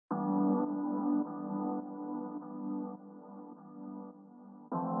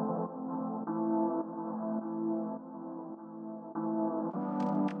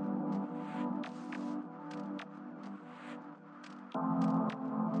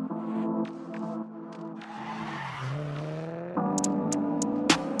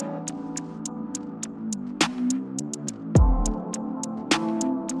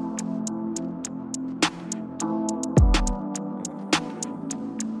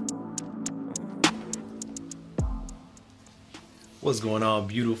What's going on,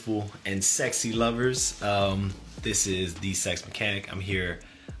 beautiful and sexy lovers? This is The Sex Mechanic. I'm here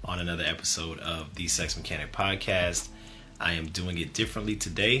on another episode of The Sex Mechanic Podcast. I am doing it differently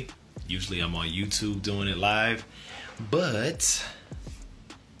today. Usually I'm on YouTube doing it live, but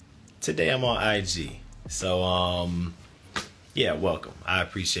today I'm on IG. So, yeah, welcome. I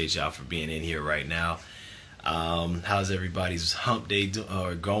appreciate y'all for being in here right now. How's everybody's hump day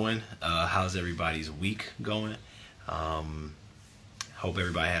going? How's everybody's week going? Hope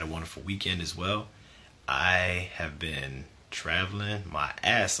everybody had a wonderful weekend as well. I have been traveling my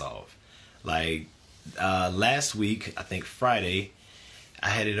ass off. Like last week, I think Friday, I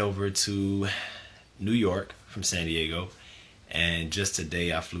headed over to New York from San Diego. And just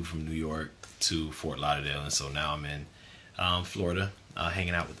today, I flew from New York to Fort Lauderdale. And so now I'm in Florida,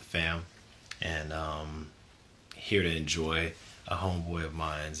 hanging out with the fam. And here to enjoy a homeboy of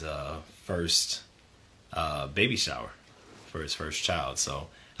mine's first baby shower for his first child. So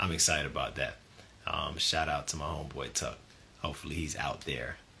I'm excited about that. Shout out to my homeboy Tuck. Hopefully he's out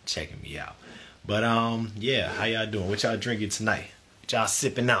there checking me out. But yeah, how y'all doing? What y'all drinking tonight? What y'all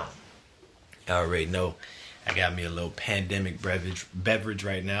sipping on? Y'all already know I got me a little pandemic beverage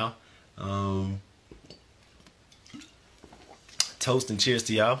right now. Toast and cheers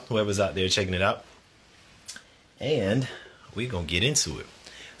to y'all, whoever's out there checking it out. And we're gonna get into it.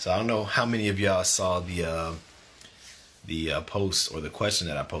 So I don't know how many of y'all saw the post or the question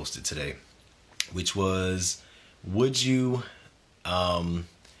that I posted today, which was, would you or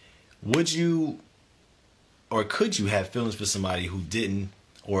could you have feelings for somebody who didn't,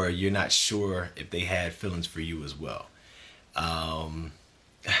 or you're not sure if they had feelings for you as well?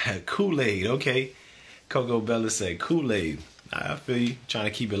 Kool-Aid, okay. Coco Bella said Kool-Aid. I feel you, trying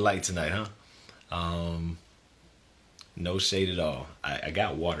to keep it light tonight, huh? No shade at all. I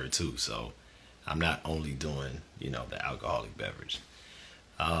got water too, so I'm not only doing, the alcoholic beverage.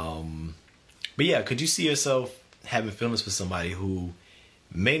 But yeah, could you see yourself having feelings for somebody who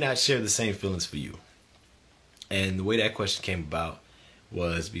may not share the same feelings for you? And the way that question came about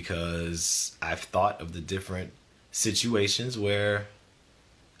was because I've thought of the different situations where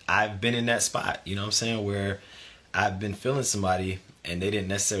I've been in that spot, you know what I'm saying? Where I've been feeling somebody and they didn't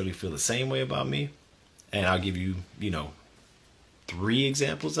necessarily feel the same way about me. And I'll give you, 3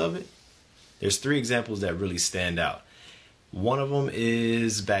 examples of it. There's 3 examples that really stand out. One of them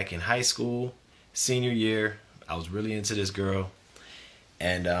is back in high school, senior year. I was really into this girl.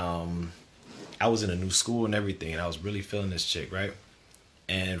 And I was in a new school and everything. And I was really feeling this chick, right?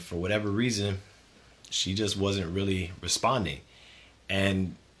 And for whatever reason, she just wasn't really responding.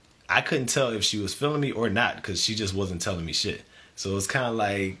 And I couldn't tell if she was feeling me or not because she just wasn't telling me shit. So it's kind of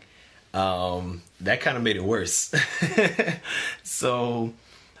like, that kind of made it worse. So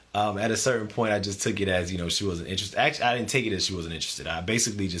at a certain point, I just took it as, she wasn't interested. Actually, I didn't take it as she wasn't interested. I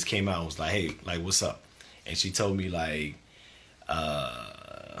basically just came out and was like, hey, like, what's up? And she told me, like,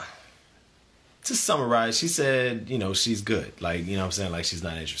 to summarize, she said, she's good. Like, you know what I'm saying? Like, she's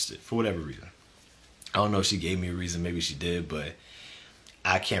not interested for whatever reason. I don't know if she gave me a reason. Maybe she did, but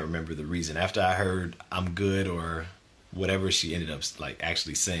I can't remember the reason. After I heard I'm good or whatever she ended up, like,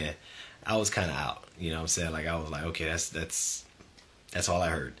 actually saying, I was kind of out. You know what I'm saying? Like, I was like, okay, that's all I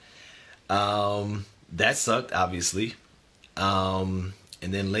heard. That sucked, obviously. And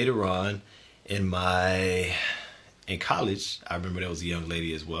then later on in college, I remember there was a young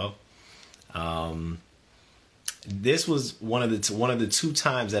lady as well. This was one of the 2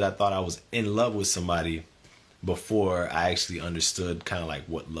 times that I thought I was in love with somebody before I actually understood kind of like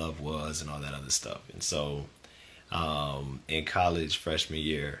what love was and all that other stuff. And so, in college, freshman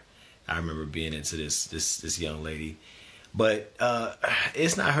year, I remember being into this young lady, but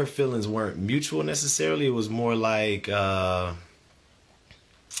it's not her feelings weren't mutual necessarily. It was more like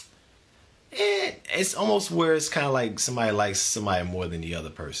it's almost where it's kind of like somebody likes somebody more than the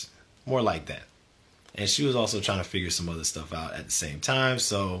other person, more like that. And she was also trying to figure some other stuff out at the same time.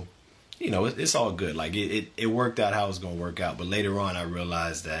 So, it's all good. Like it worked out how it was going to work out. But later on, I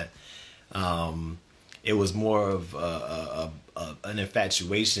realized that it was more of an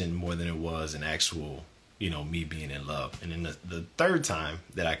infatuation more than it was an actual, me being in love. And then the 3rd time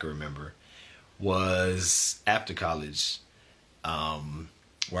that I could remember was after college,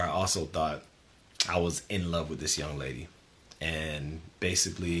 where I also thought I was in love with this young lady. And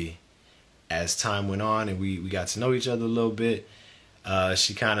basically, as time went on and we got to know each other a little bit,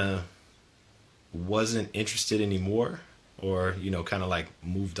 she kind of wasn't interested anymore, or, kind of like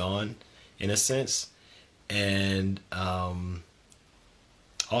moved on in a sense. And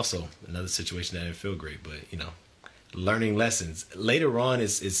also another situation that didn't feel great, but learning lessons. Later on,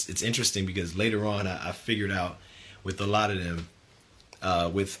 it's interesting because later on I figured out with a lot of them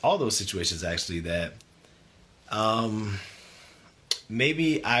with all those situations actually that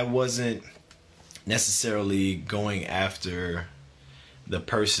maybe I wasn't necessarily going after the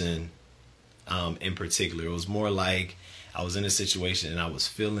person in particular. It was more like I was in a situation and I was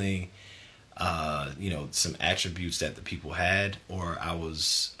feeling some attributes that the people had, or I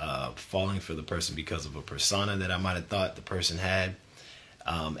was falling for the person because of a persona that I might have thought the person had,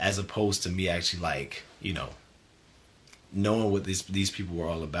 as opposed to me actually knowing what these people were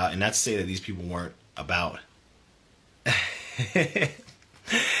all about. And not to say that these people weren't about.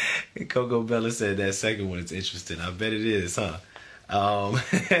 Coco Bella said that second one is interesting. I bet it is, huh? Hold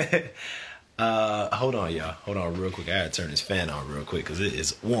on, y'all. Hold on real quick. I gotta turn this fan on real quick because it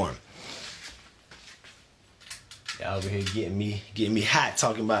is warm. Y'all over here getting me hot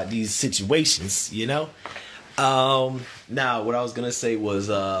talking about these situations, Now, what I was gonna say was,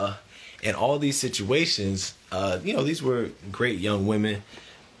 in all these situations, these were great young women,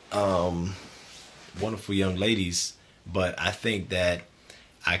 wonderful young ladies, but I think that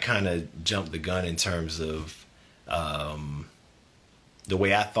I kind of jumped the gun in terms of the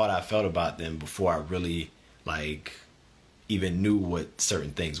way I thought I felt about them before I really even knew what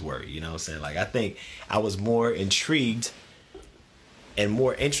certain things were. You know what I'm saying? I think I was more intrigued and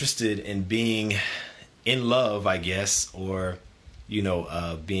more interested in being in love, I guess, or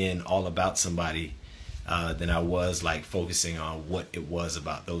being all about somebody than I was focusing on what it was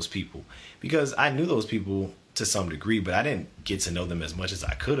about those people, because I knew those people to some degree, but I didn't get to know them as much as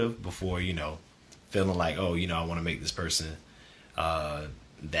I could have before, feeling like, oh, I want to make this person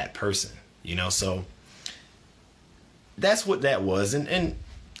that person, so that's what that was. And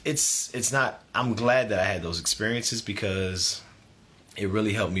it's not, I'm glad that I had those experiences, because it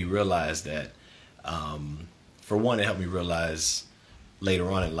really helped me realize that, for one, it helped me realize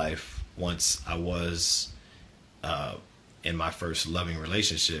later on in life, once I was in my first loving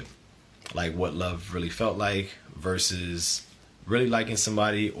relationship, what love really felt like versus really liking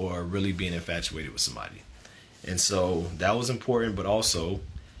somebody or really being infatuated with somebody. And so that was important, but also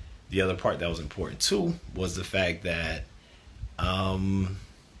the other part that was important too was the fact that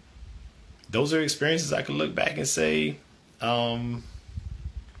those are experiences I could look back and say I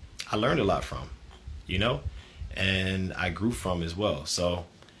learned a lot from, and I grew from as well. So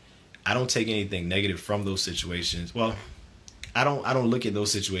I don't take anything negative from those situations. Well, I don't look at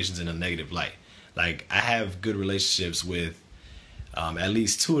those situations in a negative light. I have good relationships with at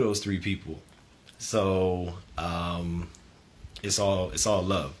least two of those three people. So it's all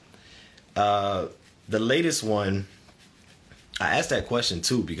love. The latest one, I asked that question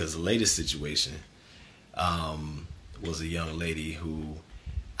too because the latest situation was a young lady who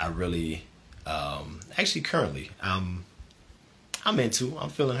I really actually currently I'm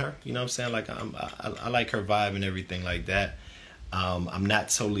feeling her. You know what I'm saying? I like her vibe and everything like that. I'm not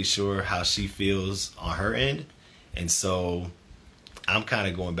totally sure how she feels on her end, and so I'm kind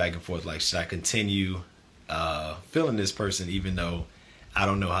of going back and forth. Should I continue feeling this person even though I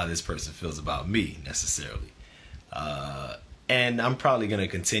don't know how this person feels about me necessarily? And I'm probably going to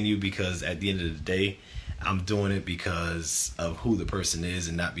continue, because at the end of the day, I'm doing it because of who the person is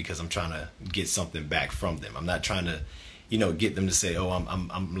and not because I'm trying to get something back from them. I'm not trying to, get them to say, oh,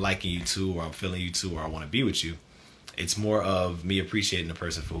 I'm liking you too, or I'm feeling you too, or I want to be with you. It's more of me appreciating the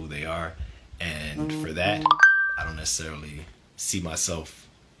person for who they are. And for that, I don't necessarily see myself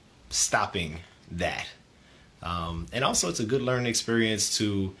stopping that. And also it's a good learning experience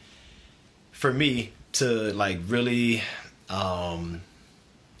for me to really, how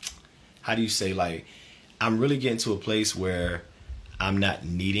do you say, I'm really getting to a place where I'm not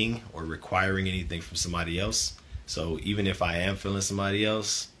needing or requiring anything from somebody else. So even if I am feeling somebody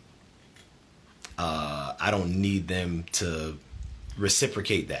else, I don't need them to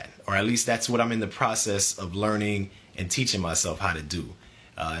reciprocate that, or at least that's what I'm in the process of learning and teaching myself how to do.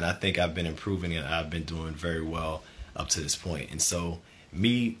 And I think I've been improving, and I've been doing very well up to this point. And so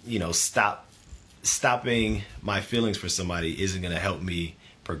me, stopping my feelings for somebody isn't going to help me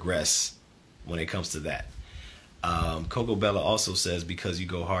progress when it comes to that. Coco Bella also says, because you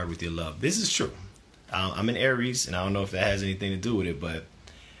go hard with your love. This is true. I'm an Aries, and I don't know if that has anything to do with it, but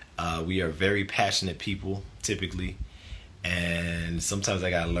we are very passionate people, typically. And sometimes I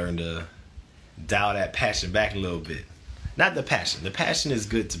got to learn to dial that passion back a little bit. Not the passion. The passion is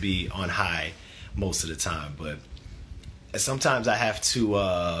good to be on high most of the time, but sometimes I have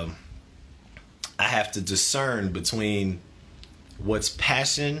to discern between what's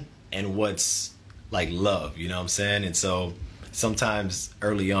passion and what's love, you know what I'm saying? And so sometimes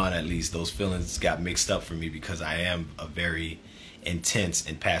early on, at least, those feelings got mixed up for me, because I am a very intense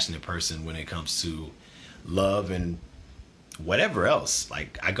and passionate person when it comes to love and whatever else.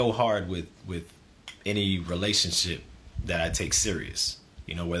 Like, I go hard with any relationship that I take serious,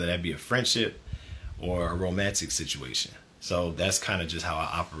 you know, whether that be a friendship or a romantic situation. So that's kind of just how I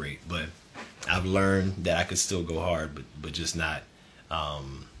operate. But I've learned that I could still go hard, but just not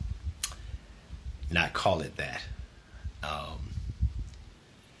call it that.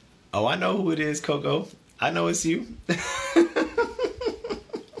 Oh, I know who it is, Coco. I know it's you.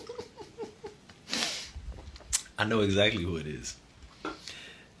 I know exactly who it is.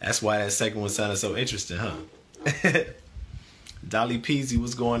 That's why that second one sounded so interesting, huh? Dolly Peasy,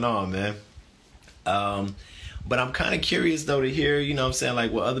 what's going on, man? But I'm kind of curious, though, to hear, you know what I'm saying,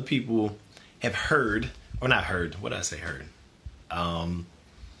 like what other people have heard, or not heard. What did I say, heard?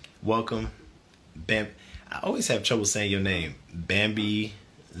 Welcome. Bam. I always have trouble saying your name. Bambi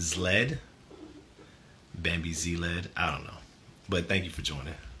Zled? Bambi Zled? I don't know. But thank you for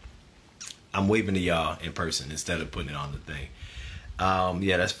joining. I'm waving to y'all in person instead of putting it on the thing.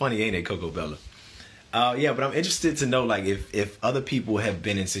 Yeah, that's funny, ain't it, Coco Bella? Yeah, but I'm interested to know, like, if other people have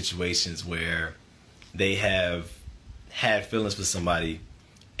been in situations where they have had feelings for somebody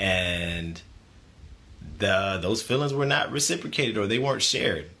and those feelings were not reciprocated or they weren't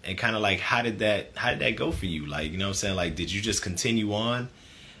shared, and kind of like how did that go for you? Like, you know what I'm saying? Like, did you just continue on?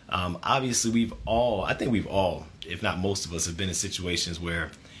 Obviously I think we've all, if not most of us, have been in situations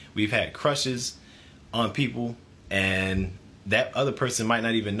where we've had crushes on people and that other person might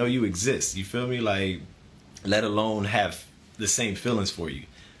not even know you exist. You feel me? Like, let alone have the same feelings for you.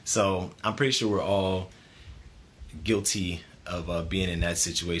 So I'm pretty sure we're all guilty of being in that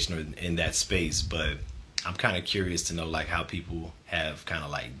situation or in that space. But I'm kind of curious to know, like, how people have kind of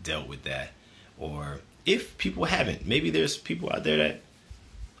like dealt with that, or if people haven't. Maybe there's people out there that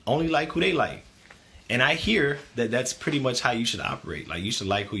only like who they like. And I hear that that's pretty much how you should operate. Like, you should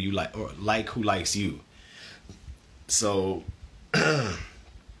like who you like, or like who likes you. So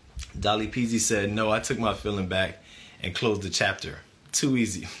Dolly Peasy said, no, I took my feeling back and closed the chapter. Too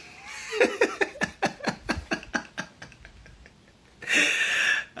easy.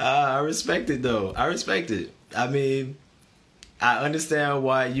 I respect it, though. I respect it. I mean, I understand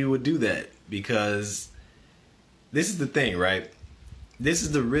why you would do that, because this is the thing, right? This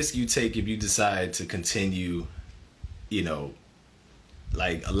is the risk you take if you decide to continue, you know,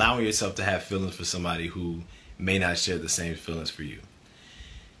 like allowing yourself to have feelings for somebody who may not share the same feelings for you.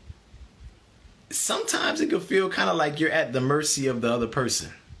 Sometimes it can feel kind of like you're at the mercy of the other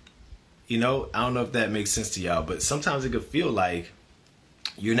person. You know, I don't know if that makes sense to y'all, but sometimes it can feel like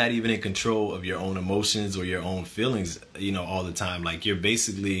you're not even in control of your own emotions or your own feelings, you know, all the time. Like, you're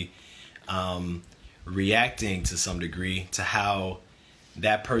basically reacting to some degree to how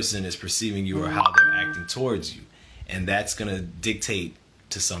that person is perceiving you or how they're acting towards you. And that's going to dictate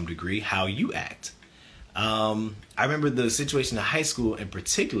to some degree how you act. I remember the situation in high school in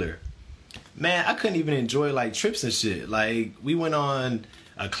particular. Man, I couldn't even enjoy like trips and shit. Like, we went on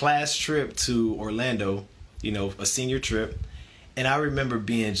a class trip to Orlando, you know, a senior trip. And I remember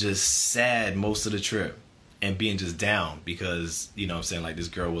being just sad most of the trip and being just down because, you know what I'm saying, like, this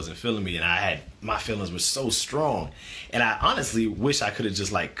girl wasn't feeling me, and my feelings were so strong. And I honestly wish I could have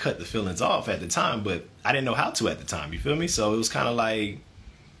just like cut the feelings off at the time, but I didn't know how to at the time, you feel me? So it was kind of like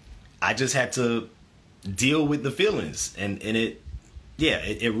I just had to deal with the feelings, and it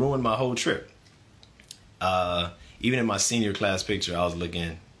ruined my whole trip. Even in my senior class picture, I was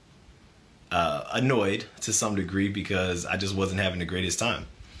looking annoyed to some degree because I just wasn't having the greatest time.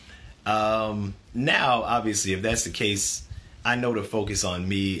 Now, obviously, if that's the case, I know to focus on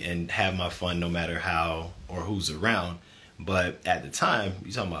me and have my fun no matter how or who's around. But at the time,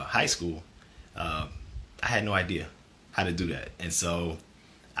 you're talking about high school, I had no idea how to do that. And so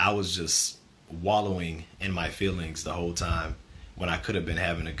I was just wallowing in my feelings the whole time when I could have been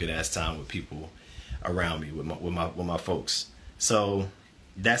having a good ass time with people around me, with my folks. So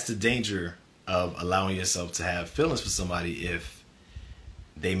that's the danger of allowing yourself to have feelings for somebody if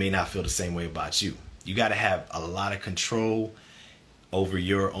they may not feel the same way about you. You got to have a lot of control over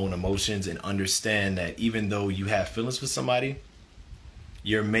your own emotions and understand that even though you have feelings for somebody,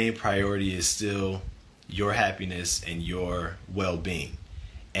 your main priority is still your happiness and your well-being.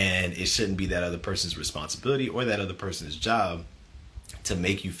 And it shouldn't be that other person's responsibility or that other person's job to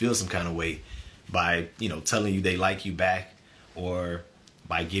make you feel some kind of way by, you know, telling you they like you back or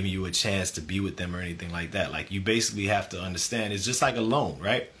by giving you a chance to be with them or anything like that. Like, you basically have to understand, it's just like a loan,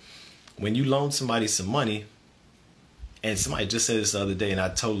 right? When you loan somebody some money, and somebody just said this the other day and I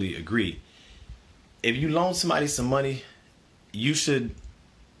totally agree. If you loan somebody some money, you should,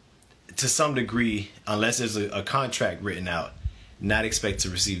 to some degree, unless there's a contract written out, not expect to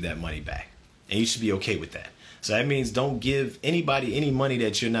receive that money back. and you should be okay with that. So that means don't give anybody any money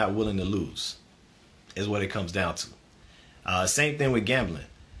that you're not willing to lose, is what it comes down to. Same thing with gambling.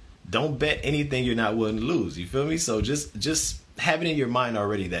 Don't bet anything you're not willing to lose. You feel me? So just have it in your mind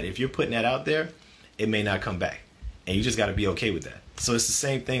already that if you're putting that out there, it may not come back. And you just got to be okay with that. So it's the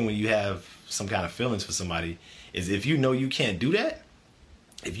same thing when you have some kind of feelings for somebody, is if you know you can't do that,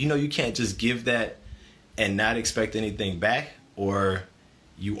 if you know you can't just give that and not expect anything back, or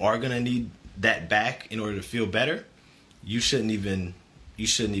you are going to need that back in order to feel better, you shouldn't even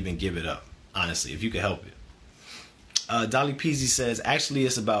give it up, honestly, if you can help it. Dolly Peasy says, actually,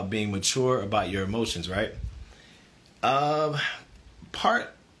 it's about being mature about your emotions, right? Part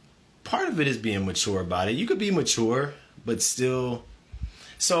of it is being mature about it. You could be mature, but still.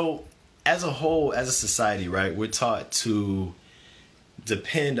 So as a whole, as a society, right, we're taught to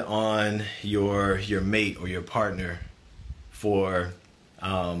depend on your mate or your partner for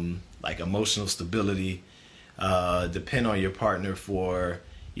like emotional stability. Depend on your partner for,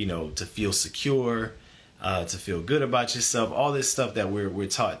 to feel secure, to feel good about yourself, all this stuff that we're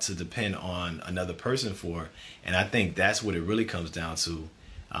taught to depend on another person for. And I think that's what it really comes down to.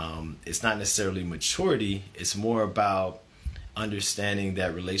 It's not necessarily maturity. It's more about understanding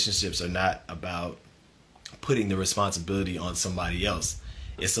that relationships are not about putting the responsibility on somebody else.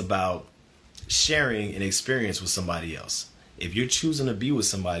 It's about sharing an experience with somebody else. If you're choosing to be with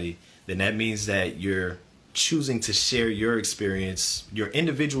somebody, then that means that you're choosing to share your experience, your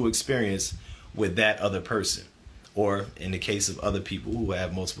individual experience, with that other person. Or in the case of other people who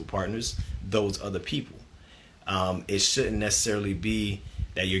have multiple partners, those other people. It shouldn't necessarily be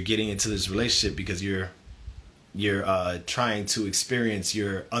that you're getting into this relationship because you're trying to experience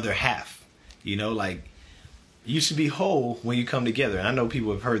your other half. Like, you should be whole when you come together. And I know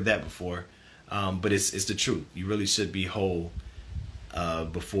people have heard that before, but it's the truth. You really should be whole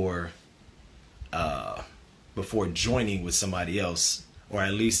before joining with somebody else, or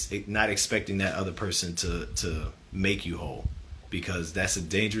at least not expecting that other person to make you whole, because that's a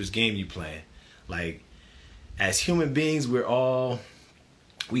dangerous game you playing. Like, as human beings, we all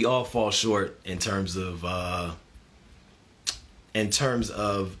fall short in terms of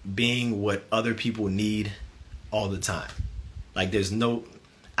being what other people need all the time. Like,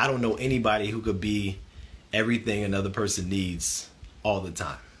 I don't know anybody who could be everything another person needs all the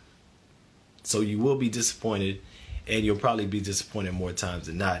time. So you will be disappointed, and you'll probably be disappointed more times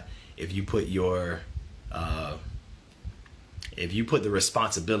than not if you put the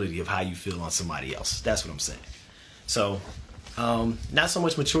responsibility of how you feel on somebody else. That's what I'm saying. So not so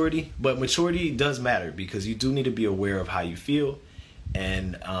much maturity, but maturity does matter, because you do need to be aware of how you feel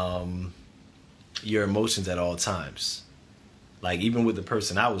and your emotions at all times. Like, even with the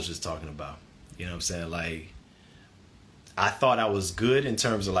person I was just talking about, you know what I'm saying? Like, I thought I was good in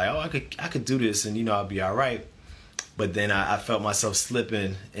terms of like, oh, I could do this and, I'll be all right. But then I felt myself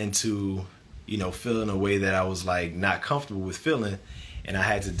slipping into, feeling a way that I was like not comfortable with feeling. And I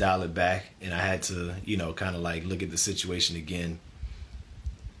had to dial it back, and I had to, kind of like look at the situation again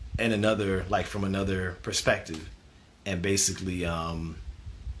and from another perspective, and basically,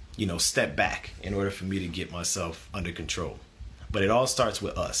 step back in order for me to get myself under control. But it all starts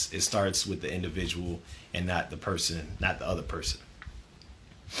with us. It starts with the individual and not the person, not the other person.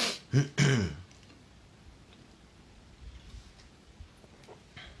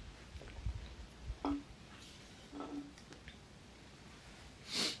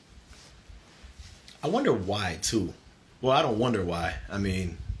 I wonder why, too. Well, I don't wonder why. I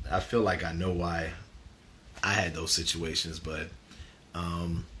mean, I feel like I know why I had those situations, but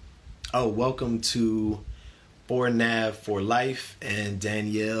welcome to 4Nav for Life and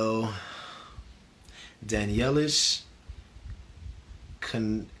Danielish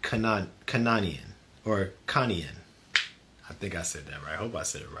Kananian, or Kanian. I think I said that right. I hope I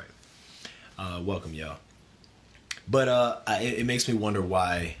said it right. Welcome, y'all. But it makes me wonder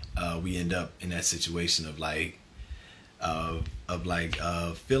why we end up in that situation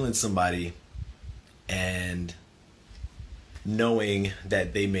of feeling somebody and knowing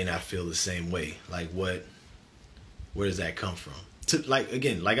that they may not feel the same way. Like, where does that come from?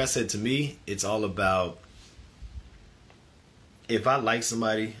 Like I said, to me, it's all about, if I like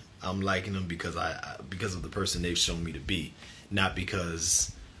somebody, I'm liking them because of the person they've shown me to be, not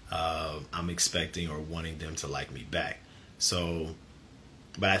because I'm expecting or wanting them to like me back. So,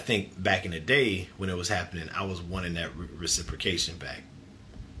 but I think back in the day when it was happening, I was wanting that reciprocation back.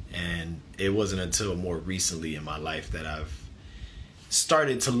 And it wasn't until more recently in my life that I've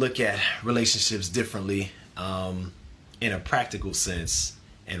started to look at relationships differently, in a practical sense,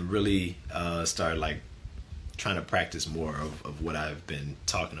 and really started like trying to practice more of what I've been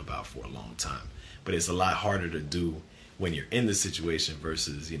talking about for a long time. But it's a lot harder to do when you're in the situation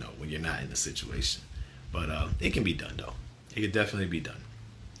versus, when you're not in the situation. But it can be done, though. It can definitely be done.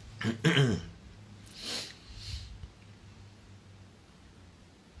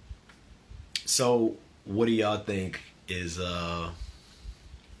 So, what do y'all think is...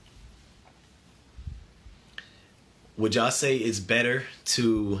 would y'all say it's better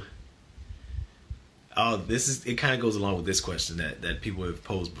to... it kind of goes along with this question that people have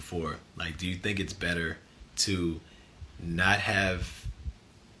posed before. Like, do you think it's better to not have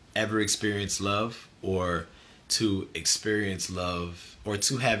ever experienced love, or to experience love, or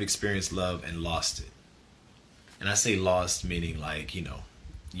to have experienced love and lost it? And I say lost meaning like,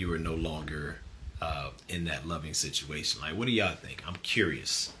 you were no longer in that loving situation. Like, what do y'all think? I'm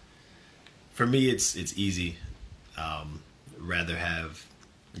curious. For me, it's easy. Rather have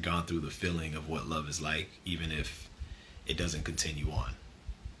gone through the feeling of what love is like, even if it doesn't continue on,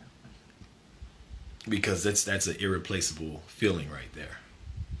 because that's an irreplaceable feeling right there.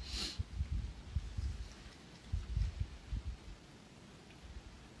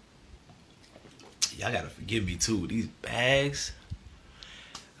 Y'all gotta forgive me too. These bags,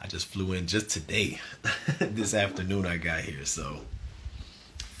 I just flew in just today. This afternoon I got here, so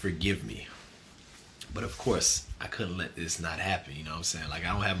forgive me. But of course, I couldn't let this not happen, you know what I'm saying? Like,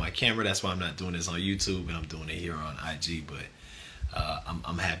 I don't have my camera, that's why I'm not doing this on YouTube, and I'm doing it here on IG, but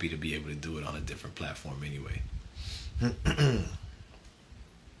I'm happy to be able to do it on a different platform anyway.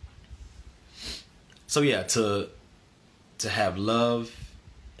 So yeah, to have loved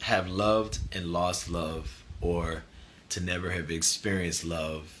and lost love, or to never have experienced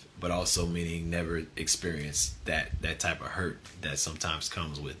love, but also meaning never experienced that type of hurt that sometimes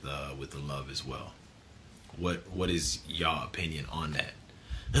comes with the love as well. What is y'all opinion on that?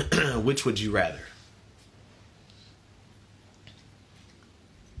 Which would you rather?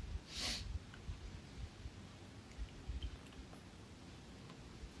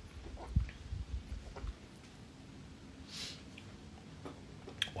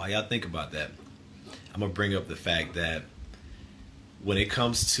 While y'all think about that, I'm gonna bring up the fact that when it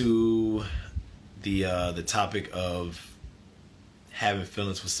comes to the topic of having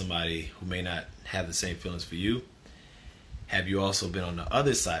feelings for somebody who may not have the same feelings for you, have you also been on the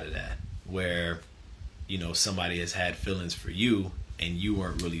other side of that, where somebody has had feelings for you and you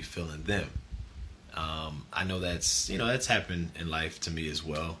weren't really feeling them? I know that's happened in life to me as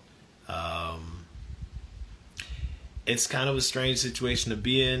well. It's kind of a strange situation to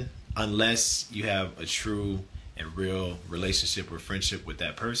be in, unless you have a true and real relationship or friendship with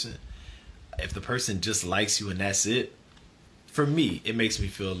that person. If the person just likes you and that's it, for me, it makes me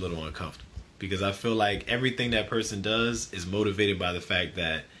feel a little uncomfortable, because I feel like everything that person does is motivated by the fact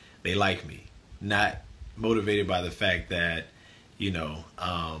that they like me, not motivated by the fact that,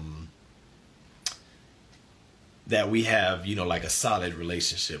 that we have, like a solid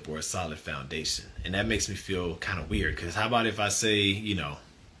relationship or a solid foundation. And that makes me feel kind of weird, because how about if I say,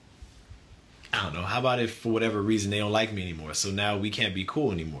 I don't know, how about if for whatever reason they don't like me anymore, so now we can't be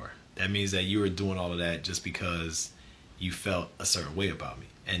cool anymore? That means that you were doing all of that just because you felt a certain way about me.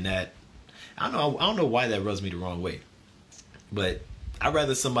 And that, I don't know why that rubs me the wrong way, but I'd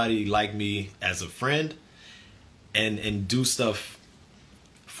rather somebody like me as a friend and do stuff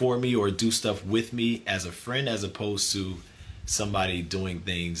for me or do stuff with me as a friend, as opposed to somebody doing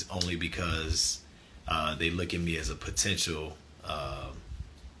things only because they look at me as a potential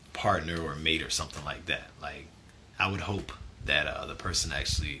partner or mate or something like that. Like, I would hope that the person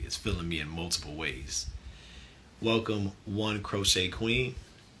actually is feeling me in multiple ways. Welcome, One Crochet Queen.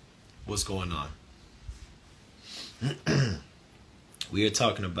 What's going on? We are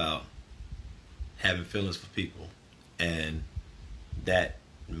talking about having feelings for people, and that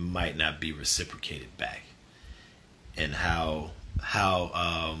might not be reciprocated back, and how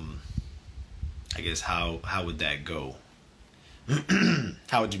I guess how would that go?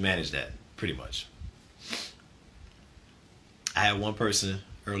 How would you manage that, pretty much? I had one person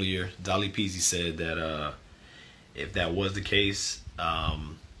earlier, Dolly Peasy, said that if that was the case,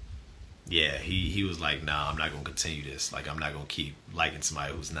 yeah, he was like, nah, I'm not gonna continue this. Like, I'm not gonna keep liking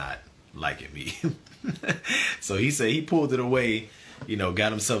somebody who's not liking me. So he said he pulled it away,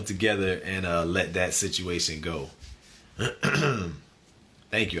 got himself together and let that situation go.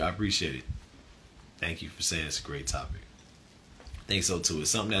 Thank you, I appreciate it. Thank you for saying it's a great topic. I think so too. It's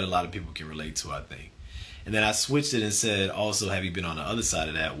something that a lot of people can relate to, I think. And then I switched it and said, also, have you been on the other side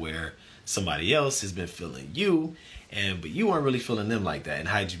of that, where somebody else has been feeling you, but you weren't really feeling them like that? And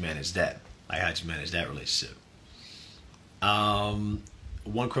how'd you manage that? Like, how'd you manage that relationship?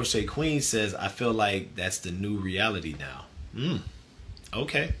 One Crochet Queen says, I feel like that's the new reality now.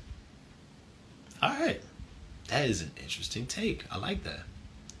 Okay. All right. That is an interesting take. I like that.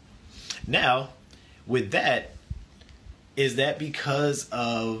 Now, with that, is that because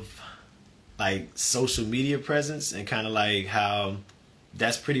of like social media presence and kind of like how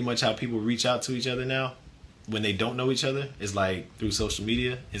that's pretty much how people reach out to each other now when they don't know each other? It's like through social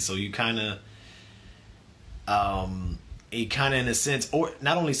media. And so you kind of, in a sense, or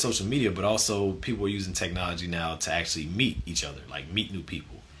not only social media, but also people are using technology now to actually meet each other, like meet new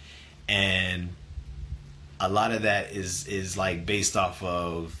people. And a lot of that is like based off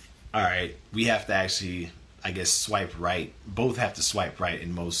of, all right, we have to actually, I guess, swipe right. Both have to swipe right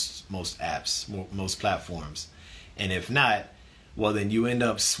in most apps, most platforms. And if not, well, then you end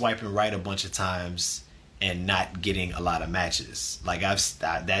up swiping right a bunch of times and not getting a lot of matches. Like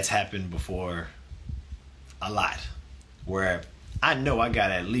that's happened before a lot, where I know I got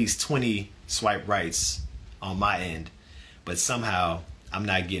at least 20 swipe rights on my end, but somehow I'm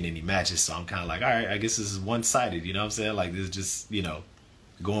not getting any matches. So I'm kind of like, all right, I guess this is one-sided. You know what I'm saying? Like this is just,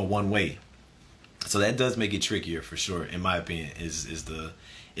 going one way. So that does make it trickier for sure, in my opinion. Is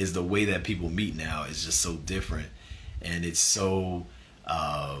the way that people meet now is just so different, and it's so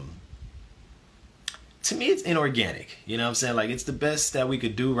to me it's inorganic. You know what I'm saying? Like it's the best that we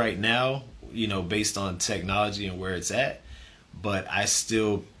could do right now, based on technology and where it's at. But I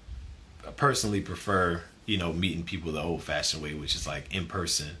still personally prefer, meeting people the old-fashioned way, which is like in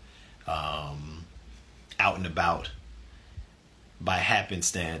person, out and about, by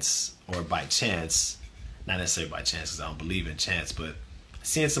happenstance or by chance. Not necessarily by chance, because I don't believe in chance, but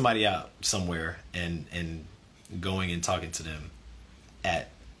seeing somebody out somewhere and going and talking to them at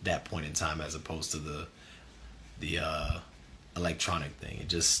that point in time, as opposed to the electronic thing. It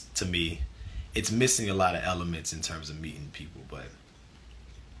just, to me, it's missing a lot of elements in terms of meeting people.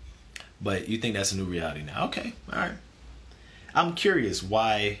 But you think that's a new reality now? Okay, all right. I'm curious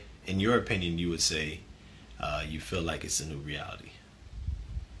why, in your opinion, you would say you feel like it's a new reality.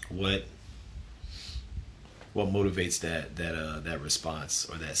 What motivates that response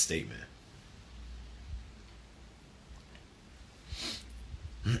or that statement?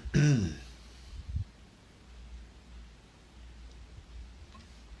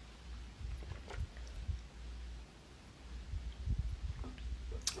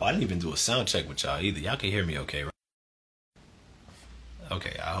 Oh, I didn't even do a sound check with y'all either. Y'all can hear me okay, right?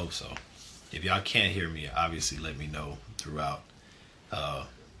 Okay, I hope so. If y'all can't hear me, obviously let me know throughout.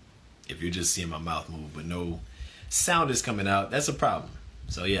 If you're just seeing my mouth move but no sound is coming out, that's a problem.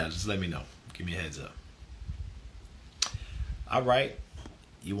 So yeah, just let me know. Give me a heads up. All right.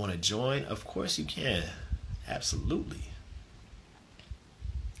 You want to join? Of course you can. Absolutely.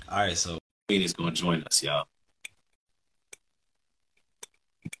 All right, so Queen is going to join us, y'all.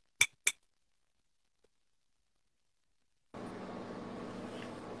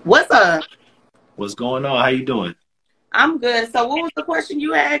 What's up? What's going on? How you doing? I'm good. So what was the question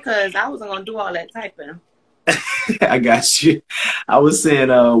you had? Because I wasn't going to do all that typing. I got you. I was saying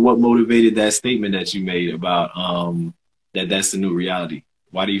what motivated that statement that you made about that's the new reality.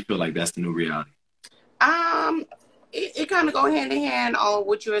 Why do you feel like that's the new reality? It kind of go hand in hand on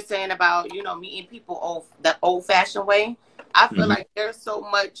what you were saying about, meeting people the old-fashioned way. I feel like there's so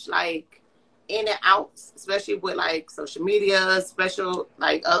much like in and out, especially with like social media,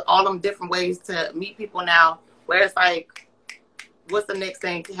 all them different ways to meet people now, where it's like, what's the next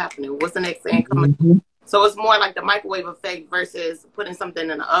thing happening? What's the next thing coming? So it's more like the microwave effect versus putting something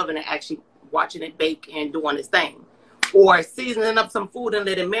in the oven and actually watching it bake and doing its thing, or seasoning up some food and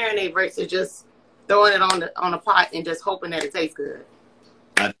let it marinate versus just throwing it on a pot and just hoping that it tastes good.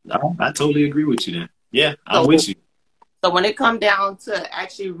 I totally agree with you then. Yeah, I'm with you. So when it comes down to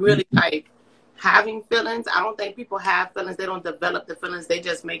actually really like having feelings, I don't think people have feelings. They don't develop the feelings. They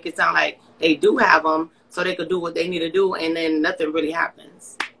just make it sound like they do have them so they could do what they need to do, and then nothing really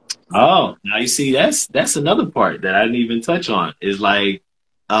happens. Oh, now you see, that's another part that I didn't even touch on. Is like,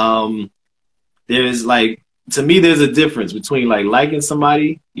 there's like, to me, there's a difference between like liking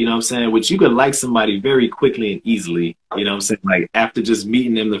somebody, you know what I'm saying, which you could like somebody very quickly and easily, you know what I'm saying, like after just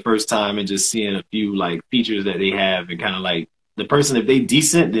meeting them the first time and just seeing a few like features that they have, and kind of like the person, if they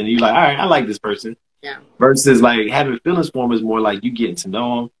decent, then you're like, all right, I like this person. Yeah. Versus like having feelings for them is more like you getting to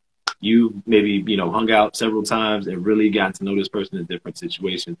know them. You maybe, hung out several times and really got to know this person in different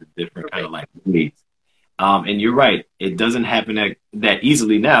situations, in different kind of like needs. And you're right, it doesn't happen that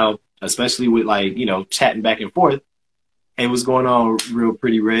easily now, especially with like, chatting back and forth. Hey, what's going on, Real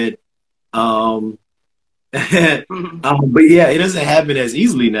Pretty Red? But yeah, it doesn't happen as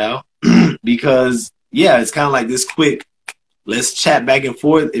easily now because, yeah, it's kind of like this quick, let's chat back and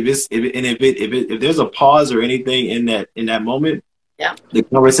forth. If there's a pause or anything in that moment, yeah, the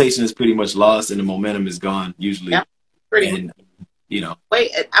conversation is pretty much lost and the momentum is gone usually. Yeah, pretty much. You know.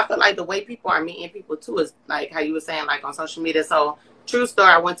 Wait, I feel like the way people are meeting people too is like how you were saying, like on social media. So true story,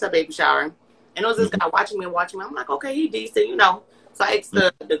 I went to a baby shower and it was this guy watching me. I'm like, okay, he decent, you know. So I asked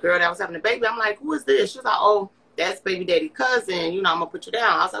the girl that was having the baby, I'm like, who is this? She was like, oh, that's baby daddy cousin, you know, I'm gonna put you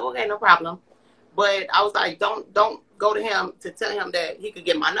down. I was like, okay, no problem. But I was like, don't go to him to tell him that he could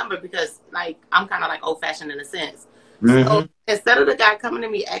get my number because like I'm kind of like old fashioned in a sense. So instead of the guy coming to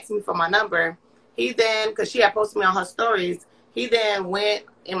me asking me for my number, he then, because she had posted me on her stories, he then went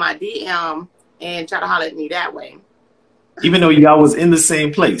in my DM and tried to holler at me that way. Even though y'all was in the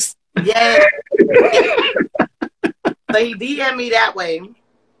same place. Yeah. So he DM'd me that way.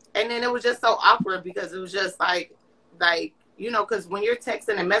 And then it was just so awkward because it was just like, you know, because when you're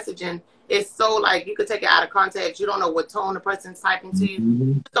texting and messaging, it's so like you could take it out of context. You don't know what tone the person's typing to you.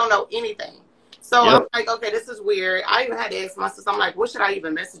 You don't know anything. So I'm like, okay, this is weird. I even had to ask my sister, I'm like, what should I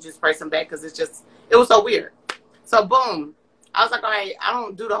even message this person back? Because it was so weird. So boom. I was like, all right, I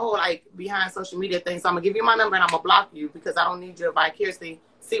don't do the whole like behind social media thing. So I'm gonna give you my number and I'm gonna block you because I don't need you to vicariously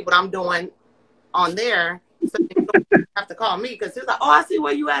see what I'm doing on there. So you don't have to call me because he's like, oh, I see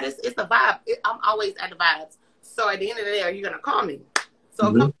where you at. It's the vibe. I'm always at the vibes. So at the end of the day, are you gonna call me? So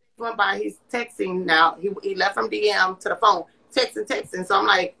a couple days went by, he's texting now. He left from DM to the phone, texting. So I'm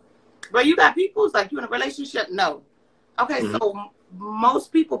like, bro, you got people? It's like, you in a relationship? No. Okay, so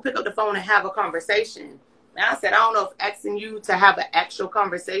most people pick up the phone and have a conversation. And I said, I don't know if asking you to have an actual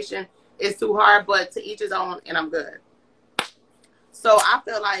conversation is too hard, but to each his own, and I'm good. So I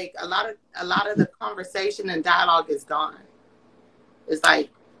feel like a lot of the conversation and dialogue is gone. It's like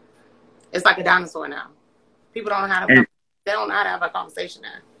a dinosaur now. People don't know how to they don't know how to have a conversation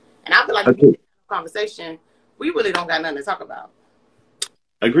now. And I feel like if we have a conversation, we really don't got nothing to talk about.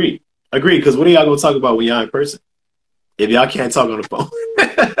 Agreed. Because what are y'all gonna talk about when y'all in person? If y'all can't talk on the phone.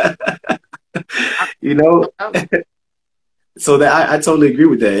 You know? So that I totally agree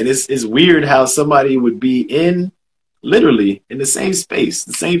with that. And it's weird how somebody would be literally in the same space,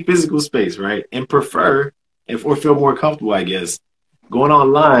 the same physical space, right? And prefer or feel more comfortable, I guess, going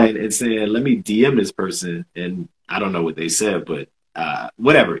online and saying, let me DM this person. And I don't know what they said, but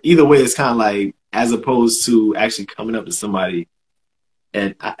whatever. Either way, it's kind of like, as opposed to actually coming up to somebody.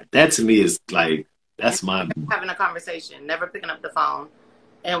 And that to me is like, that's my having a conversation, never picking up the phone.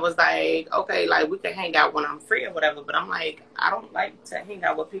 And was like, okay, like we can hang out when I'm free or whatever. But I'm like, I don't like to hang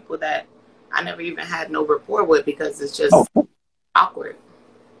out with people that I never even had no rapport with because it's just awkward.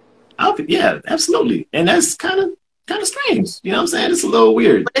 Yeah, absolutely. And that's kind of strange. You know what I'm saying? It's a little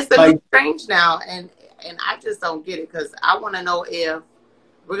weird. But it's like, strange now. And I just don't get it because I want to know if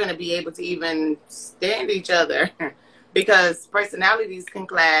we're going to be able to even stand each other because personalities can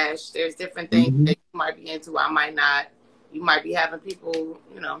clash. There's different things that you might be into. I might not. You might be having people,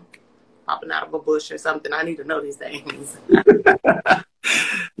 you know, popping out of a bush or something. I need to know these things.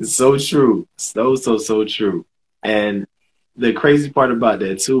 It's so true. So true. And the crazy part about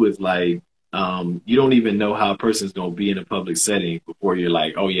that too is like, you don't even know how a person's going to be in a public setting before you're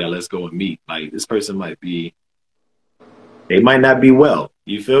like, oh yeah, let's go and meet. Like this person they might not be well.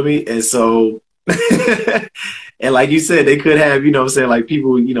 You feel me? And so, and like you said, they could have, you know what I'm saying, like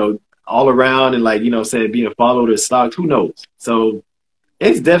people, you know, all around and like, you know, saying being followed or stalked, who knows? So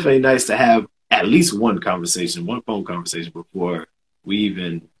it's definitely nice to have at least one phone conversation before we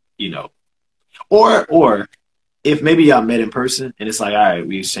even, you know, or if maybe y'all met in person and it's like, all right,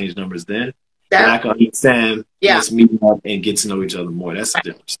 we exchange numbers then I can understand, let's meet up and get to know each other more. That's a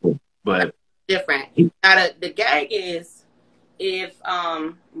different story. But different. Now the gag is if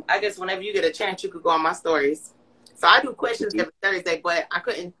I guess whenever you get a chance you could go on my stories. So I do questions every Thursday, but I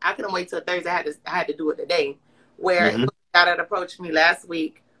couldn't wait till Thursday. I had to do it today. Where a guy that approached me last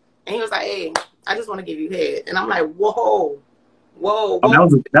week, and he was like, "Hey, I just want to give you head," and I'm like, "Whoa." Oh,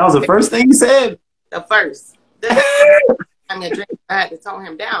 that was the first thing he said. The first. I mean, I had to tone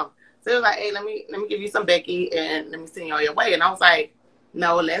him down. So he was like, "Hey, let me give you some Becky, and let me send you on your way." And I was like,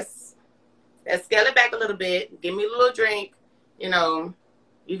 "No, let's scale it back a little bit. Give me a little drink. You know,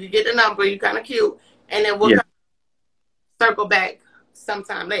 you can get the number. You kind of cute, and then we'll." Circle back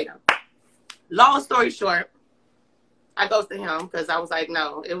sometime later. Long story short, I ghosted him because I was like,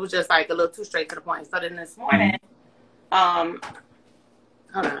 no, it was just like a little too straight to the point. So then this morning, hold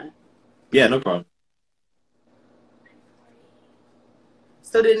on. Yeah, no problem.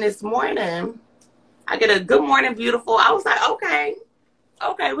 So then this morning, I get a good morning, beautiful. I was like, okay,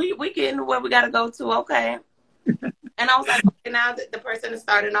 we getting where we gotta go to, okay. And I was like, okay, now that the person is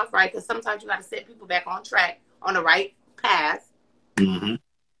starting off right, because sometimes you gotta set people back on track, on the right path. Mm-hmm.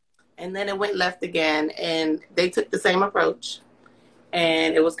 And then it went left again, and they took the same approach,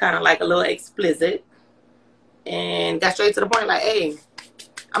 and it was kind of like a little explicit, and got straight to the point, like, hey,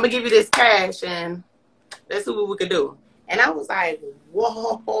 I'm gonna give you this cash, and let's see what we could do. And I was like,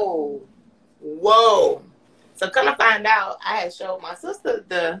 whoa, whoa. So come to find out, I had showed my sister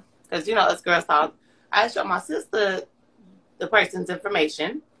because you know us girls talk. I had showed my sister the person's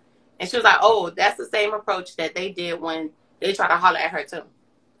information, and she was like, oh, that's the same approach that they did when they tried to holler at her too.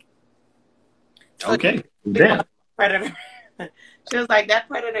 So Okay. Damn. predator. She was like, that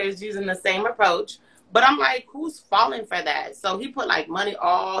predator is using the same approach. But I'm like, who's falling for that? So he put like money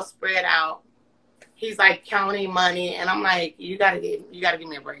all spread out. He's like counting money, and I'm like, you gotta give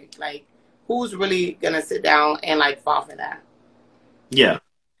me a break. Like, who's really gonna sit down and like fall for that? Yeah.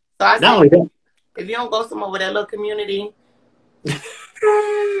 So I Not said, only that. if you don't go somewhere with that little community, you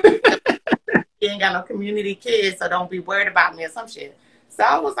ain't got no community kids, so don't be worried about me or some shit. So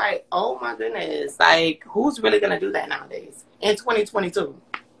I was like, oh my goodness, like who's really gonna do that nowadays in 2022?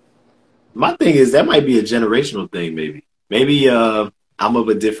 My thing is that might be a generational thing, maybe. Maybe I'm of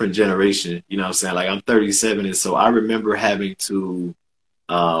a different generation, you know what I'm saying? Like I'm 37, and so I remember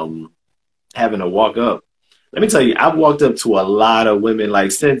um having to walk up. Let me tell you, I've walked up to a lot of women,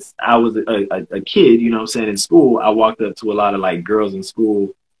 like since I was a kid, you know what I'm saying, in school, I walked up to a lot of like girls in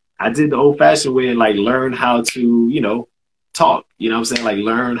school. I did the old fashioned way and like learn how to, you know, talk, you know what I'm saying? Like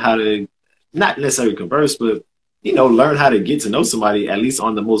learn how to not necessarily converse, but you know, learn how to get to know somebody at least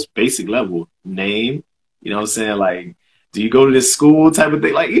on the most basic level. Name, you know what I'm saying? Like, do you go to this school type of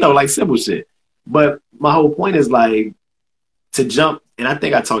thing? Like, you know, like simple shit. But my whole point is like to jump, and I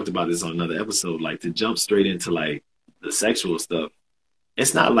think I talked about this on another episode, like to jump straight into like the sexual stuff.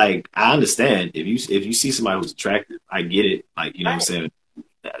 It's not like I understand if you see somebody who's attractive, I get it. Like, you know what I'm Right.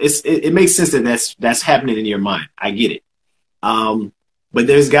 saying? It makes sense that that's happening in your mind. I get it. Um, but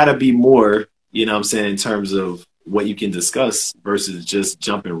there's got to be more, you know what I'm saying, in terms of what you can discuss versus just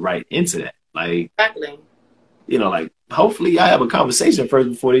jumping right into that. Like, Exactly. you know, like hopefully I have a conversation first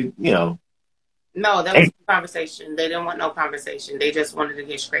before they, you know. No, that was Hey. a conversation. They didn't want no conversation. They just wanted to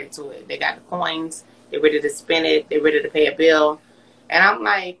get straight to it. They got the coins. They're ready to spend it. They're ready to pay a bill. And I'm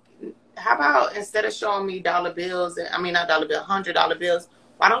like, how about instead of showing me dollar bills, I mean, not dollar bill, $100 bills,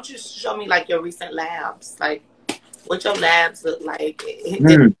 why don't you show me like your recent labs? Like what your labs look like? Did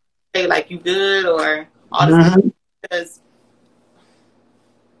Mm. they like you good or all this? Mhm. Because,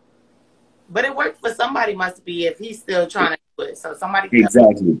 but it worked for somebody, must be, if he's still trying to do it. So somebody felt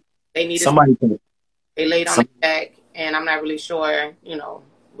Exactly. they needed, Somebody can. they laid on Some, their back, and I'm not really sure, you know,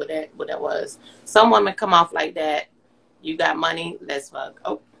 what that was. Some women come off like that. You got money, let's fuck.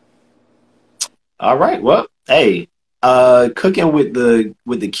 Oh, all right. Well, hey, cooking with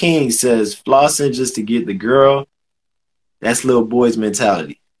the king says flossing just to get the girl. That's little boy's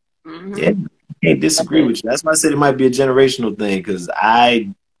mentality. Yeah, mm-hmm. can't disagree with you. That's why I said it might be a generational thing because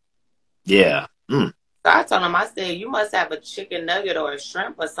yeah. Mm. So I told him, I said, you must have a chicken nugget or a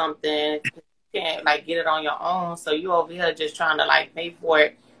shrimp or something. You can't like get it on your own. So you over here just trying to like pay for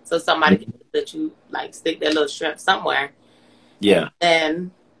it so somebody can let you like stick that little shrimp somewhere. Yeah. And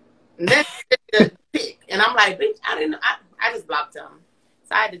then the pick. And I'm like, bitch, I didn't I just blocked him.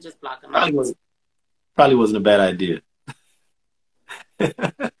 So I had to just block him. Probably wasn't a bad idea.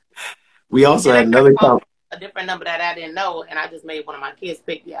 We also And had they kept another calling a different number that I didn't know, and I just made one of my kids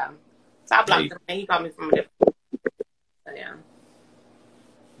pick, yeah. So I blocked hey, him, and he called me from a different. So, yeah.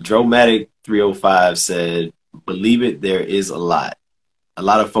 Dromatic 305 said, believe it, there is a lot. A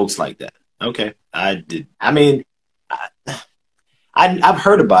lot of folks like that. Okay. I did. I mean, I, I've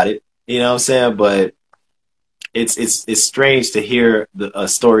heard about it, you know what I'm saying? But it's strange to hear a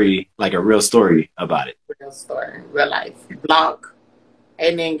story, like a real story about it. Real story, real life. Block,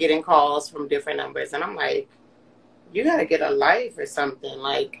 and then getting calls from different numbers, and I'm like, you gotta get a life or something.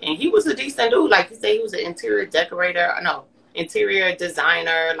 Like, and he was a decent dude. Like you say, he was an interior decorator. No, interior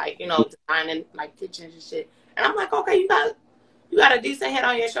designer. Like, you know, designing like kitchens and shit. And I'm like, okay, you got a decent head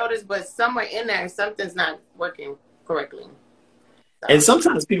on your shoulders, but somewhere in there, something's not working correctly. And So,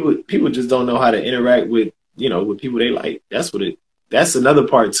 sometimes people just don't know how to interact with, you know, with people they like. That's another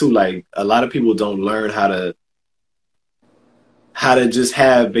part too. Like a lot of people don't learn how to just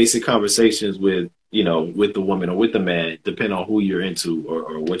have basic conversations with, you know, with the woman or with the man, depending on who you're into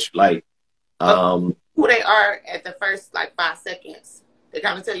or what you like. but Um, who they are at the first like 5 seconds, they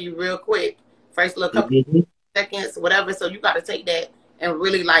kind of tell you real quick. First little couple mhm. seconds, whatever. So you got to take that and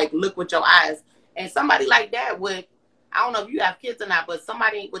really like look with your eyes. And somebody like that would, I don't know if you have kids or not, but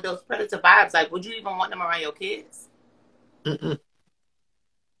somebody with those predator vibes, like, would you even want them around your kids? Mm-mm.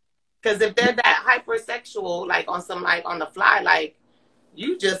 Because if they're that hypersexual, like on some like on the fly, like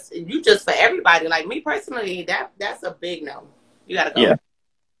you just for everybody. Like me personally, that's a big no. You gotta go. Yeah.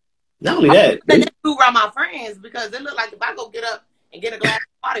 Not only that, I do around my friends because it look like if I go get up and get a glass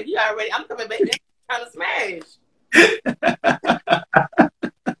of water, I'm coming back there trying to smash.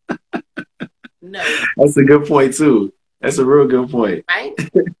 No. That's a good point too. That's a real good point. Right?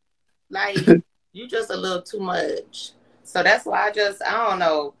 Like you just a little too much. So that's why I don't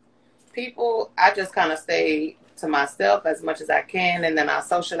know. People, I just kind of stay to myself as much as I can, and then I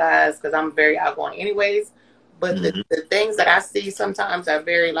socialize because I'm very outgoing anyways. But the things that I see sometimes are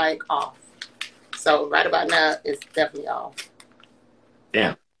very like off. So right about now, it's definitely off.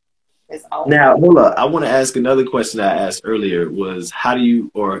 Damn. It's off. Now, hold up. I want to ask another question I asked earlier was how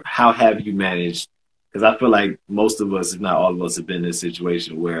have you managed? Because I feel like most of us, if not all of us, have been in a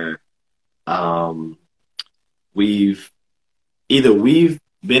situation where we've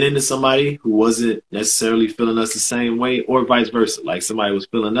been into somebody who wasn't necessarily feeling us the same way, or vice versa. Like somebody was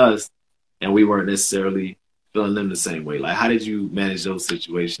feeling us and we weren't necessarily feeling them the same way. Like, how did you manage those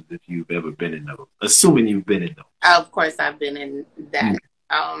situations if you've ever been in those? Assuming you've been in those. Of course, I've been in that.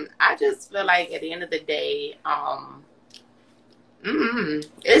 I just feel like at the end of the day,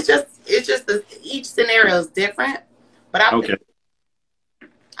 it's just each scenario is different. But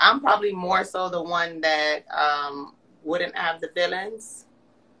I'm probably more so the one that wouldn't have the feelings.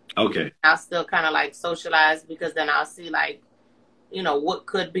 Okay. I'll still kind of like socialize because then I'll see like, what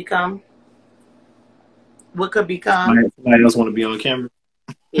could become. Somebody else want to be on camera?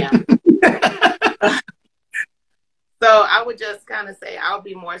 Yeah. So I would just kind of say I'll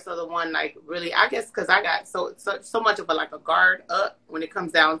be more so the one like really, I guess because I got so much of a guard up when it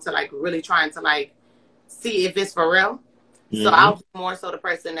comes down to like really trying to like see if it's for real. So I'll be more so the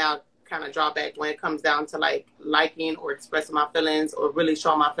person now kind of draw back when it comes down to like liking or expressing my feelings or really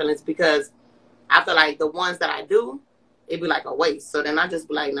showing my feelings, because I feel like the ones that I do, it'd be like a waste. So then I just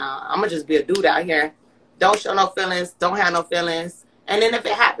be like, nah, I'm gonna just be a dude out here. Don't show no feelings. Don't have no feelings. And then if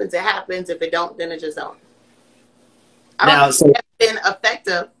it happens, it happens. If it don't, then it just don't. I don't think it's been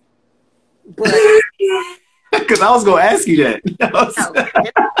effective, but because I was gonna ask you that.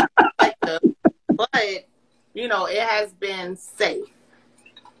 But it has been safe.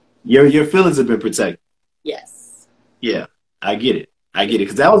 Your feelings have been protected. Yes. Yeah, I get it.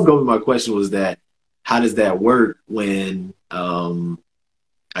 Because that was going to be my question, was that how does that work when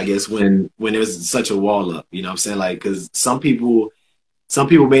I guess when there's such a wall up, you know what I'm saying? Like, because some people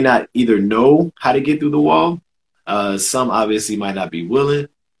may not either know how to get through the wall. Some obviously might not be willing.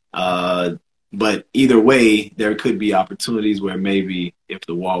 But either way, there could be opportunities where maybe if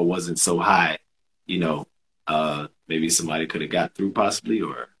the wall wasn't so high, maybe somebody could have got through possibly,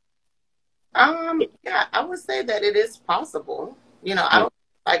 or. Yeah, I would say that it is possible. I don't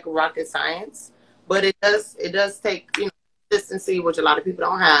like rocket science, but it does take, consistency, which a lot of people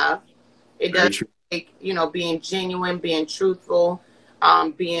don't have. It does take, being genuine, being truthful,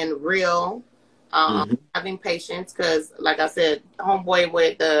 being real, having patience. Because, like I said, homeboy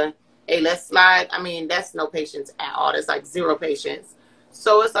with the, hey, let's slide. I mean, that's no patience at all. That's like zero patience.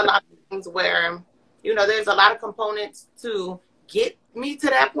 So it's a lot of things where, there's a lot of components to get me to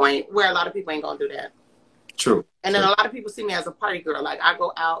that point where a lot of people ain't gonna do that. True. And then a lot of people see me as a party girl. Like I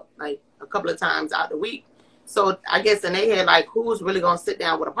go out like a couple of times out the week. So I guess in their head, like, who's really gonna sit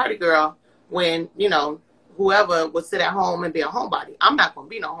down with a party girl when, whoever would sit at home and be a homebody? I'm not gonna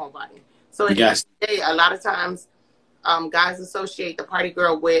be no homebody. So at the end of the day, a lot of times guys associate the party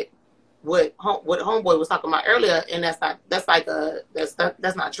girl with what homeboy was talking about earlier, and that's not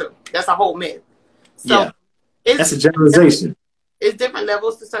true. That's a whole myth. So that's a generalization. It's different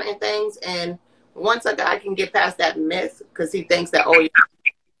levels to certain things, and once a guy can get past that myth because he thinks that, you're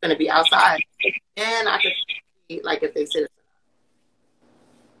going to be outside, and I could see, like, if they sit.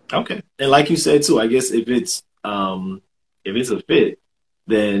 Okay, and like you said too, I guess if it's a fit,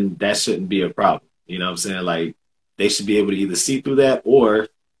 then that shouldn't be a problem. You know what I'm saying? Like, they should be able to either see through that or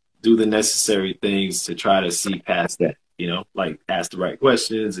do the necessary things to try to see past that. Like ask the right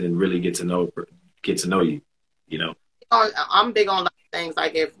questions and really get to know you. I'm big on a lot of things.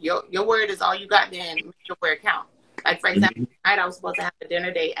 Like if your word is all you got, then make your word count. Like for example, tonight I was supposed to have a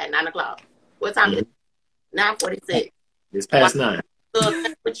dinner date at 9:00. What time is it? 9:46. It's past 9. So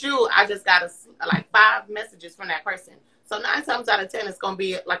with you, I just got like 5 messages from that person. So 9 times out of 10, it's gonna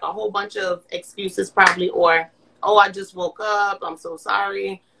be like a whole bunch of excuses probably, or I just woke up. I'm so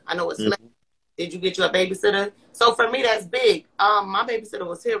sorry. I know it's late. Did you get you a babysitter? So for me, that's big. My babysitter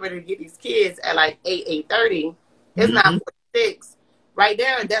was here ready to get these kids at like 8:30. It's not 46. Right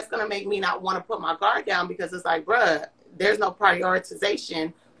there, that's going to make me not want to put my guard down because it's like, bruh, there's no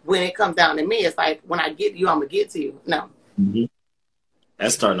prioritization when it comes down to me. It's like, when I get you, I'm going to get to you. No.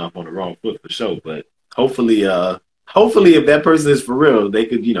 that's starting off on the wrong foot for sure. But hopefully, hopefully if that person is for real, they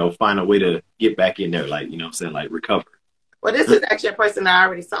could, you know, find a way to get back in there, like, you know what I'm saying, like recover. Well, this is actually a person that I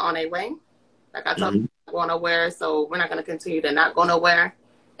already saw on their way. Like I told Mm-hmm. you, not going nowhere, so we're not going to continue to not go nowhere.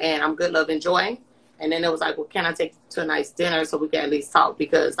 And I'm good, love, enjoy. And then it was like, well, can I take you to a nice dinner so we can at least talk?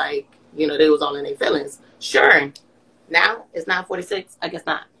 Because, like, you know, they was all in their feelings. Sure. Now it's 9:46. I guess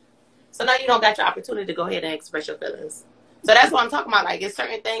not. So now you don't got your opportunity to go ahead and express your feelings. So that's what I'm talking about. Like, it's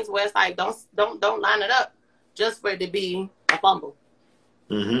certain things where it's like, don't line it up just for it to be a fumble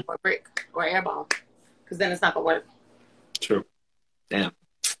or a brick or air ball, because then it's not gonna work. True. Damn.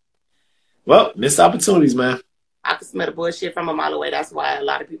 Well, missed opportunities, man. I can smell the bullshit from a mile away. That's why a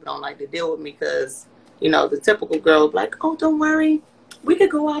lot of people don't like to deal with me, because, you know, the typical girl be like, oh, don't worry, we could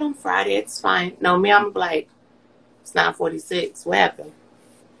go out on Friday. It's fine. No, me, I'm like, it's 9:46. What happened?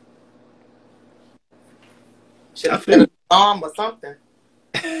 Should have been a bomb or something.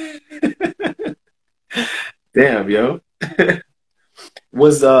 Damn, yo.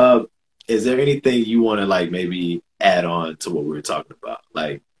 Is there anything you want to like maybe add on to what we were talking about?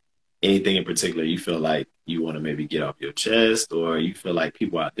 Like anything in particular you feel like you want to maybe get off your chest, or you feel like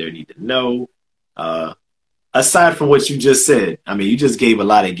people out there need to know? Aside from what you just said, I mean, you just gave a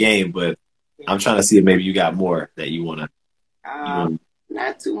lot of game, but I'm trying to see if maybe you got more that you want to.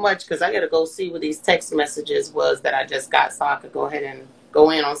 Not too much, because I got to go see what these text messages was that I just got, so I could go ahead and go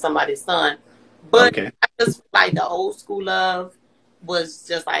in on somebody's son. But Okay. I just like the old school love was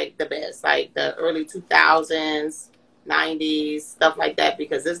just like the best, like the early 2000s, 90s, stuff like that,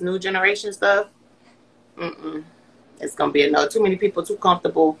 because this new generation stuff, it's gonna be a no. Too many people too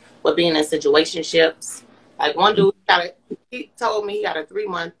comfortable with being in situationships. Like one dude he told me he got a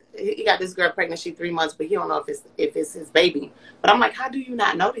 3-month. He got this girl pregnant. She 3 months, but he don't know if it's his baby. But I'm like, how do you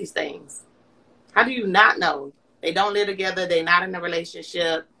not know these things? How do you not know? They don't live together. They're not in a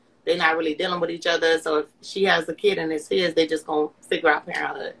relationship. They're not really dealing with each other. So if she has a kid and it's his, they just gonna figure out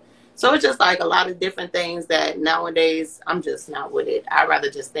parenthood. So it's just like a lot of different things that nowadays I'm just not with it. I'd rather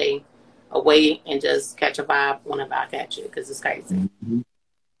just stay away and just catch a vibe whenever I catch it, because it's crazy.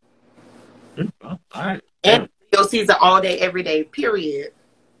 All right. And Leo season all day, every day, period.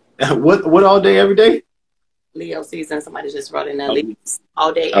 What all day, every day? Leo season, somebody just wrote in there. Leo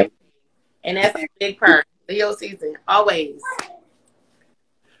all day, every day. And that's a big perk. Leo season, always.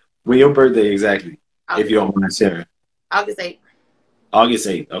 When your birthday exactly? August, if you don't mind sharing. August 8th. August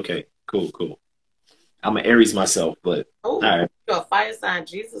 8th. Okay, cool. I'm an Aries myself, but Oh, all right. you're a fire sign.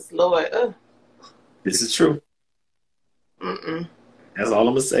 Jesus Lord. Ugh. This is true. Mm-mm. That's all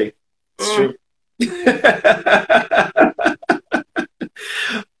I'm gonna say. It's true.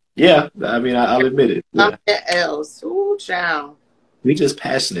 Yeah, I mean, I'll admit it. Yeah. Something else. Ooh, child. We just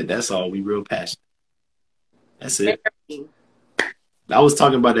passionate. That's all. We real passionate. That's it. I was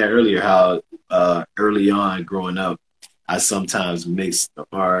talking about that earlier, how early on growing up, I sometimes mixed up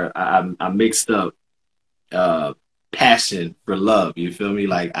passion for love. You feel me?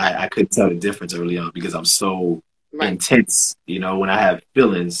 Like I couldn't tell the difference early on because I'm so intense. You know, when I have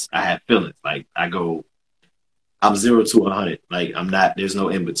feelings, I have feelings. Like I'm 0 to 100. Like I'm not. There's no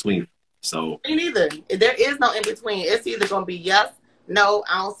in between. So me neither. There is no in between. It's either gonna be yes, no.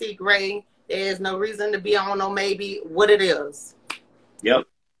 I don't see gray. There's no reason to be on no maybe. What it is. Yep.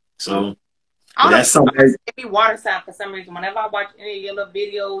 So that's something. Maybe water sign for some reason. Whenever I watch any of your little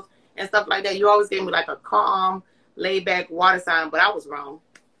videos and stuff like that, you always gave me like a calm, laid back water sign. But I was wrong.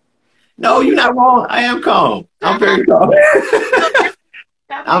 No, you're not wrong. I am calm. I'm very calm.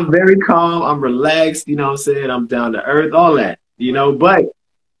 I'm very calm. I'm relaxed. You know what I'm saying? I'm down to earth. All that. You know, but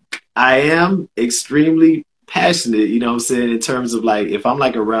I am extremely passionate. You know what I'm saying? In terms of like, if I'm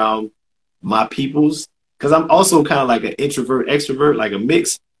like around my peoples. Because I'm also kind of like an introvert, extrovert, like a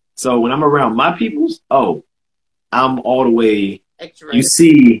mix. So when I'm around my peoples, I'm all the way, extrovert. You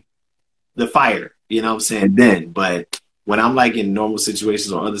see the fire, you know what I'm saying, then. But when I'm like in normal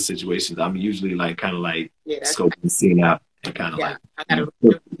situations or other situations, I'm usually like kind of like scoping the scene out and kind of like, I gotta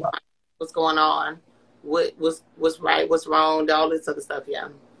what's going on, what's right, what's wrong, all this other stuff,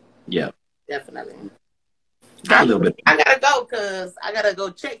 Yeah, definitely. A little bit. I gotta go because I gotta go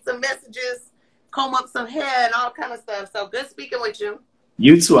check some messages, comb up some hair and all kind of stuff. So good speaking with you.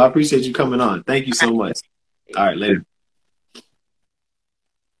 You too. I appreciate you coming on. Thank you so much. All right, later.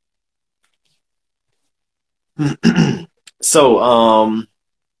 So,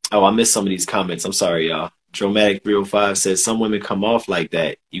 I missed some of these comments. I'm sorry, y'all. Dramatic 305 says some women come off like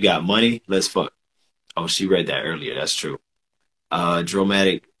that. You got money? Let's fuck. Oh, she read that earlier. That's true.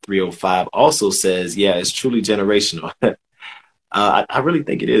 Dramatic 305 also says, yeah, it's truly generational. I really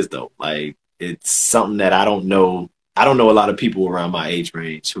think it is though. Like, it's something that I don't know I don't know a lot of people around my age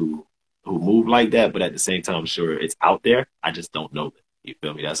range who move like that, but at the same time, I'm sure it's out there. I just don't know them. You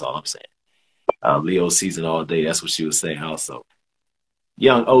feel me? That's all I'm saying. Leo season all day. That's what she was saying also.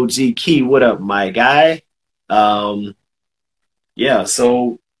 Young OG Key, what up, my guy? Yeah,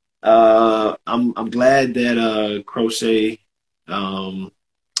 so I'm glad that Crochet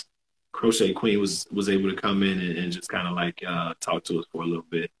Queen was able to come in and just kind of like talk to us for a little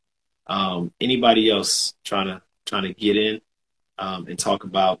bit. Anybody else trying to get in and talk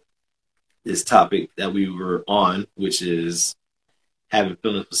about this topic that we were on, which is having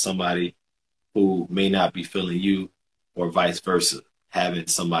feelings for somebody who may not be feeling you, or vice versa, having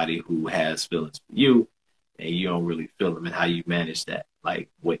somebody who has feelings for you and you don't really feel them, and how you manage that, like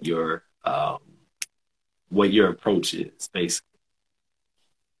what your approach is, basically.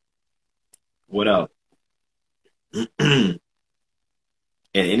 What up? And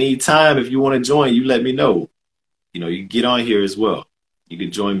anytime if you want to join, you let me know. You know, you can get on here as well. You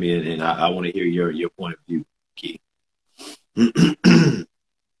can join me, and I want to hear your point of view, Key.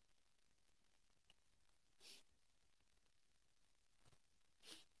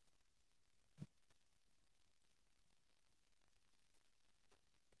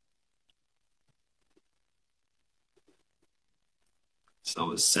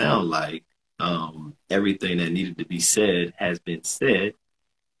 So it sounds like everything that needed to be said has been said.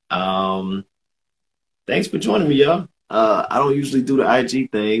 Thanks for joining me, y'all. I don't usually do the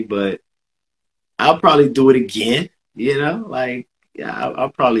IG thing, but I'll probably do it again. You know, like yeah, I'll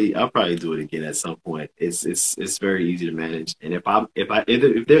probably do it again at some point. It's very easy to manage, and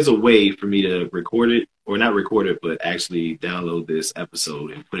if there's a way for me to record it, or not record it, but actually download this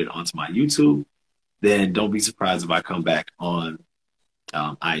episode and put it onto my YouTube, then don't be surprised if I come back on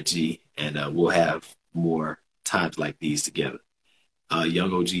IG, and we'll have more times like these together.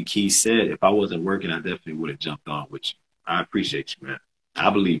 Young OG Key said, if I wasn't working, I definitely would have jumped on with you. I appreciate you, man. I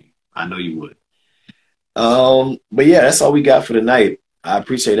believe you. I know you would. But yeah, that's all we got for tonight. I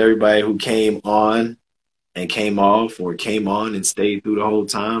appreciate everybody who came on and came off, or came on and stayed through the whole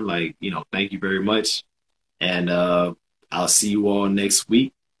time. Like, you know, thank you very much. And I'll see you all next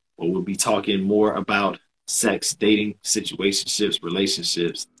week, where we'll be talking more about sex, dating, situationships,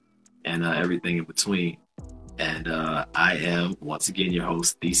 relationships, and everything in between. And I am, once again, your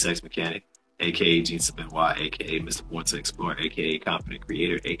host, The Sex Mechanic, a.k.a. Gene Benoit, a.k.a. Mr. Born to Explore, a.k.a. Confident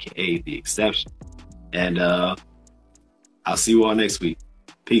Creator, a.k.a. The Exception. And I'll see you all next week.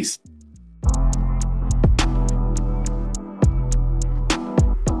 Peace.